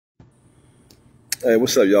Hey,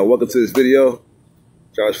 what's up, y'all? Welcome to this video.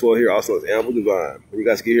 Josh Floyd here, also as Ample Divine. When you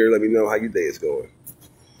guys get here, let me know how your day is going.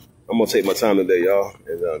 I'm going to take my time today, y'all,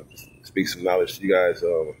 and speak some knowledge to you guys.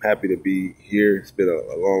 I'm happy to be here. It's been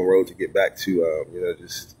a long road to get back to,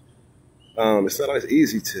 it's not always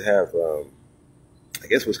easy to have, I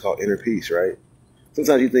guess what's called inner peace, right?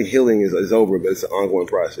 Sometimes you think healing is over, but it's an ongoing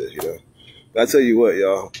process, you know. But I tell you what,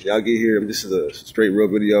 y'all get here. This is a straight real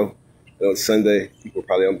video. It's Sunday. People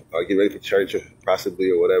probably get ready for church, or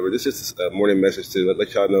possibly, or whatever. This is just a morning message to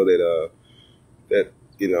let y'all know that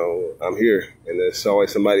I'm here, and there's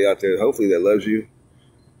always somebody out there, hopefully, that loves you.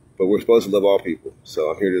 But we're supposed to love all people,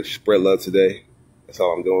 so I'm here to spread love today. That's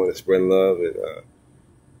all I'm doing, is spreading love, and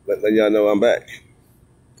letting y'all know I'm back.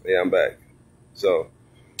 Yeah, I'm back. So,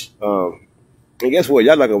 and guess what?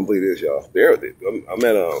 Y'all not gonna believe this, y'all. I'm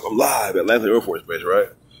live at Atlanta Air Force Base, right?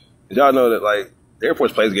 Did y'all know that, like, the Air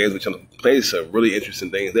Force plays games, which plays some really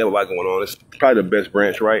interesting things. They have a lot going on. It's probably the best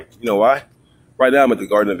branch, right? You know why? Right now I'm at the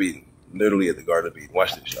Garden of Eden, literally at the Garden of Eden.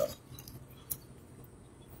 Watch this, y'all.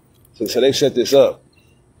 So they set this up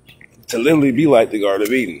to literally be like the Garden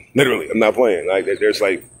of Eden. Literally, I'm not playing. Like, there's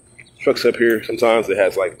like trucks up here sometimes that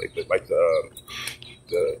has like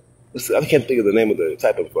I can't think of the name of the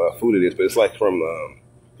type of food it is, but it's like from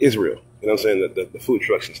Israel. You know what I'm saying? The food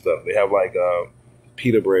trucks and stuff. They have like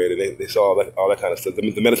pita bread, and they saw all that kind of stuff.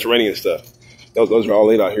 The Mediterranean stuff. Those are all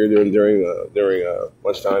laid out here during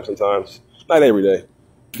lunchtime sometimes. Not every day.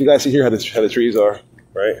 You guys see here how the trees are,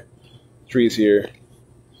 right? Trees here.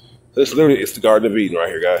 So it's the Garden of Eden right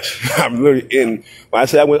here, guys. I'm literally in. When I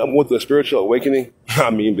say I'm with the spiritual awakening, I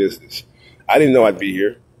mean business. I didn't know I'd be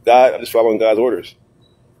here. I'm just following God's orders.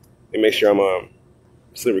 And make sure I'm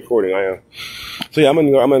still recording. I am. So yeah, I'm live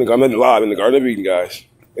in the Garden of Eden, guys.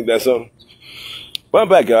 Ain't that something? But I'm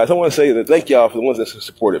back, guys. I want to say that thank y'all for the ones that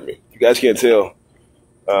supported me. You guys can't tell,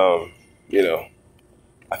 I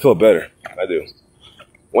feel better. I do.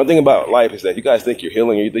 One thing about life is that you guys think you're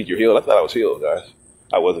healing or you think you're healed. I thought I was healed, guys.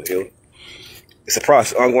 I wasn't healed. It's a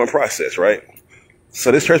process, ongoing process, right?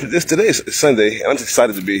 So today is Sunday, and I'm just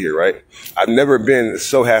excited to be here, right? I've never been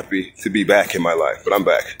so happy to be back in my life, but I'm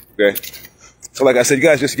back, okay? So like I said, you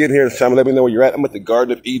guys just get here this time and let me know where you're at. I'm at the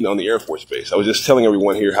Garden of Eden on the Air Force Base. I was just telling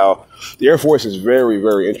everyone here how the Air Force is very,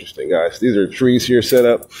 very interesting, guys. These are trees here set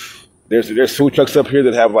up. There's food trucks up here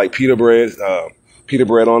that have like pita bread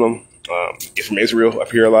on them. It's from Israel up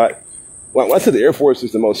here a lot. Well, I said the Air Force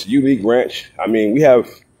is the most unique branch. I mean, we have,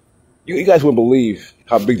 you guys wouldn't believe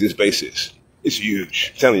how big this base is. It's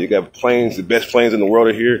huge. I'm telling you, you got planes, the best planes in the world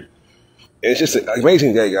are here. And it's just an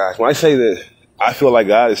amazing day, guys. When I say that I feel like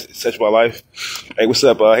God has touched my life. Hey, what's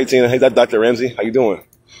up? Hey, Tina. Hey, Dr. Ramsey. How you doing?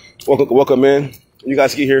 Welcome in. You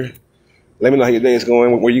guys get here. Let me know how your day is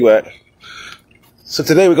going. Where you at? So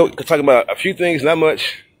today we're talking about a few things, not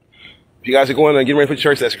much. If you guys are going and getting ready for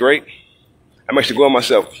church, that's great. I'm actually going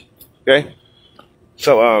myself. Okay?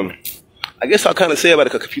 So I guess I'll kind of say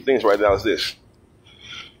about a few things right now is this.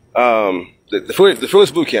 The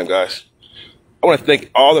FEARLESS Bootcamp, guys. I want to thank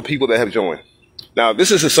all the people that have joined. Now,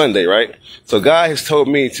 this is a Sunday, right? So God has told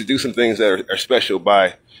me to do some things that are special by,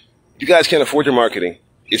 if you guys can't afford your marketing,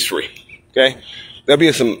 it's free, okay? There'll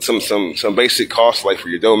be some basic costs, like for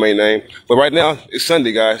your domain name. But right now, it's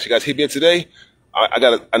Sunday, guys. You guys hit me up today. I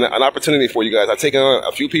got an opportunity for you guys. I've taken on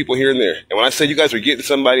a few people here and there. And when I say you guys are getting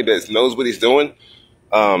somebody that knows what he's doing,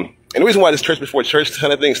 and the reason why this church before church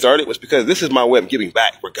kind of thing started was because this is my way of giving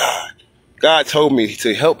back for God. God told me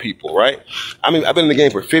to help people, right? I mean, I've been in the game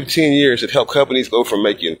for 15 years to help companies go from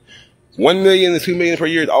making $1 million to $2 million per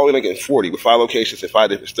year to all the way making 40 with 5 locations in 5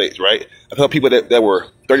 different states, right? I've helped people that were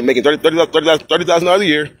making $30,000 a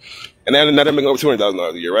year, and now they're making over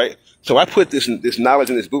 $200,000 a year, right? So I put this knowledge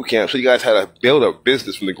in this boot camp so you guys how to build a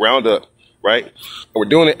business from the ground up, right? And we're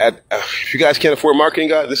doing it at, if you guys can't afford marketing,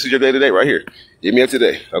 guys, this is your day today right here. Hit me up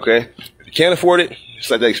today, okay? If you can't afford it, it's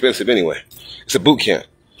not that expensive anyway. It's a boot camp.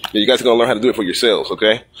 You guys are going to learn how to do it for yourselves,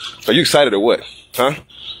 okay? So are you excited or what? Huh?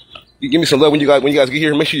 You give me some love when you guys get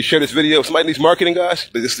here. Make sure you share this video. If somebody needs marketing, guys,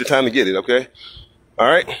 this is the time to get it, okay? All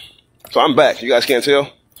right? So I'm back. You guys can't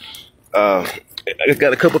tell. I just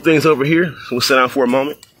got a couple things over here. We'll sit down for a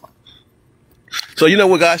moment. So you know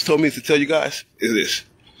what guys told me to tell you guys is this.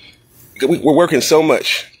 We're working so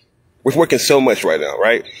much. We're working so much right now,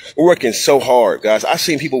 right? We're working so hard, guys. I've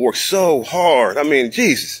seen people work so hard. I mean,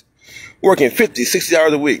 Jesus. Working 50, 60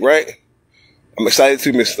 hours a week, right? I'm excited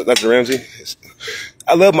too, Miss Dr. Ramsey.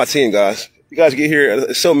 I love my team, guys. You guys get here,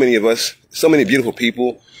 there's so many of us, so many beautiful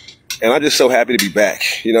people, and I'm just so happy to be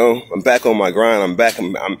back. You know, I'm back on my grind. I'm back.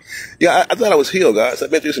 I thought I was healed, guys.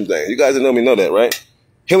 I've been through some things. You guys that know me know that, right?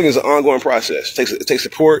 Healing is an ongoing process. It takes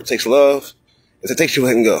support, it takes love, it takes you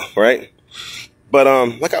letting go, right? But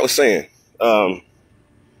like I was saying,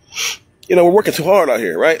 you know, we're working too hard out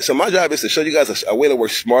here, right? So my job is to show you guys a way to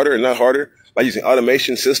work smarter and not harder by using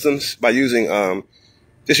automation systems, by using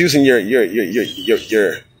just using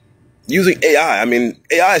using AI. I mean,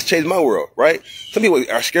 AI has changed my world, right? Some people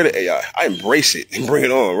are scared of AI. I embrace it and bring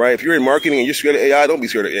it on, right? If you're in marketing and you're scared of AI, don't be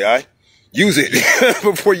scared of AI. Use it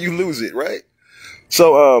before you lose it, right?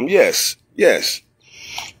 So, yes.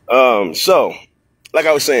 So, like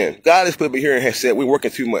I was saying, God has put me here and has said we're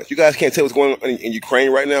working too much. You guys can't tell what's going on in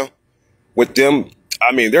Ukraine right now with them.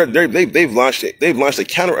 I mean, they've launched it. They've launched a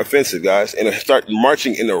counteroffensive, guys, and start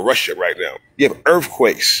marching into Russia right now. You have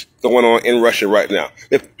earthquakes going on in Russia right now.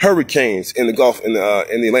 You have hurricanes in the Gulf, in the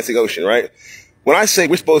Atlantic Ocean, right? When I say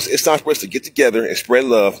it's time for us to get together and spread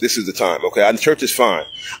love, this is the time, okay? The church is fine.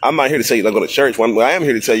 I'm not here to tell you don't go to church. What I am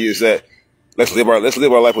here to tell you is that let's live our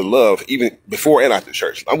life with love, even before and after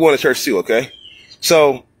church. I'm going to church too, okay?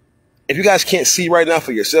 So if you guys can't see right now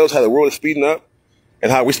for yourselves how the world is speeding up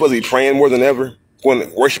and how we're supposed to be praying more than ever, going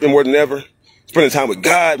to worshiping more than ever, spending time with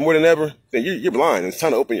God more than ever, then you're blind. It's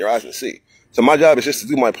time to open your eyes and see. So my job is just to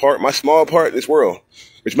do my part, my small part in this world,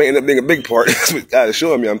 which may end up being a big part. That's what God is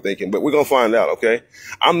showing me, I'm thinking. But we're going to find out, okay?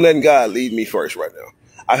 I'm letting God lead me first right now.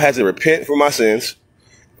 I've had to repent for my sins,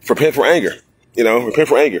 repent for anger, repent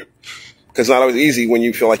for anger. Because it's not always easy when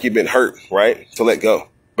you feel like you've been hurt, right? To let go.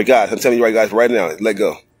 But guys, I'm telling you right now, let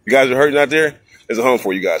go. You guys are hurting out there, there's a home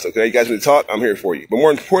for you guys, okay? You guys need to talk, I'm here for you. But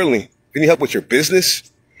more importantly, if you need help with your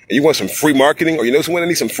business, and you want some free marketing, or you know someone that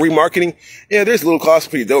needs some free marketing, yeah, there's a little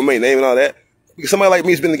cost for your domain name and all that. Because somebody like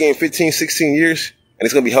me has been in the game 15, 16 years, and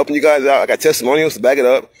it's going to be helping you guys out. I got testimonials to back it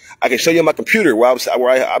up. I can show you on my computer where I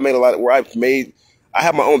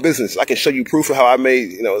have my own business. I can show you proof of how I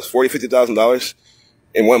made, it's $40,000, $50,000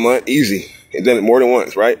 in 1 month, easy. And done it more than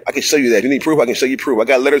once, right? I can show you that. If you need proof, I can show you proof. I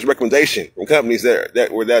got letters of recommendation from companies that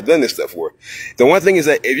I've done this stuff for. The one thing is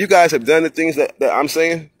that if you guys have done the things that I'm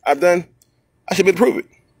saying I've done, I should be able to prove it.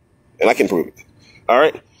 And I can prove it. All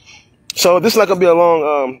right? So this is not going to be a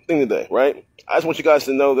long thing today, right? I just want you guys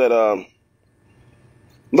to know that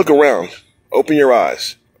look around. Open your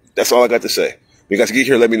eyes. That's all I got to say. You guys get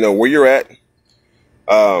here, let me know where you're at,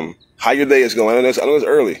 how your day is going. I know it's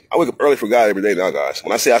early. I wake up early for God every day now, guys.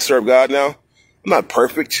 When I say I serve God now, I'm not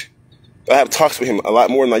perfect. But I have talks with him a lot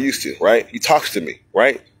more than I used to, right? He talks to me,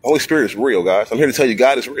 right? The Holy Spirit is real, guys. I'm here to tell you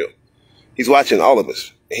God is real. He's watching all of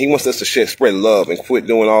us. And he wants us to spread love and quit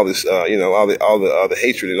doing all this, all the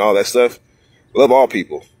hatred and all that stuff. Love all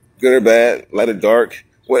people, good or bad, light or dark,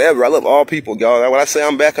 whatever. I love all people, y'all. When I say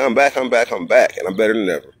I'm back, and I'm better than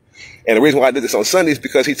ever. And the reason why I did this on Sunday is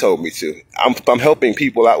because he told me to. I'm helping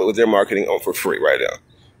people out with their marketing for free right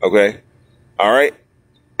now. Okay? All right?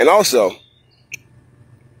 And also,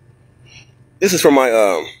 this is for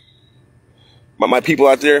my my people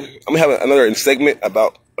out there. I'm gonna have another segment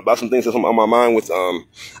about some things that's on my mind with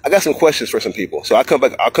I got some questions for some people. So I'll come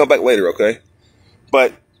back later, okay?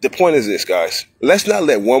 But the point is this, guys. Let's not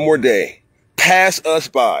let one more day pass us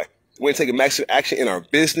by. We're going to take massive action in our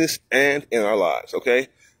business and in our lives, okay?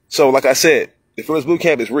 So, like I said, the FEARLESS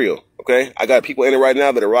Bootcamp is real, okay? I got people in it right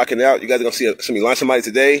now that are rocking out. You guys are going to see me launch somebody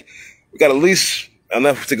today. We got at least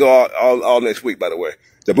enough to go all next week, by the way.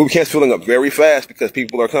 The bootcamp's filling up very fast because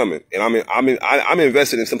people are coming. And I'm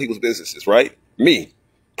invested in some people's businesses, right? Me,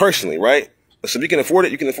 personally, right? So if you can afford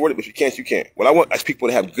it, you can afford it. But if you can't, you can't. What I want is people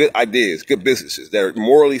to have good ideas, good businesses that are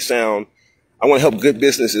morally sound. I want to help good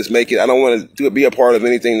businesses make it. I don't want to be a part of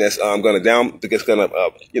anything that's going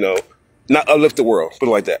to not uplift the world. Put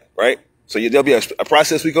it like that, right? So there'll be a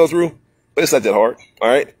process we go through, but it's not that hard, all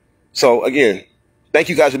right? So again, thank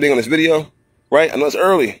you guys for being on this video, right? I know it's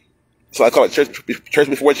early, so I call it church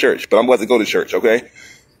before church, but I'm about to go to church, okay?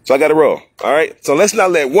 So I got to roll, all right? So let's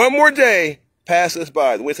not let one more day pass us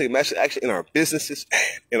by. The way to take massive action in our businesses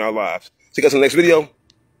and in our lives. See you guys in the next video.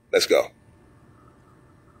 Let's go.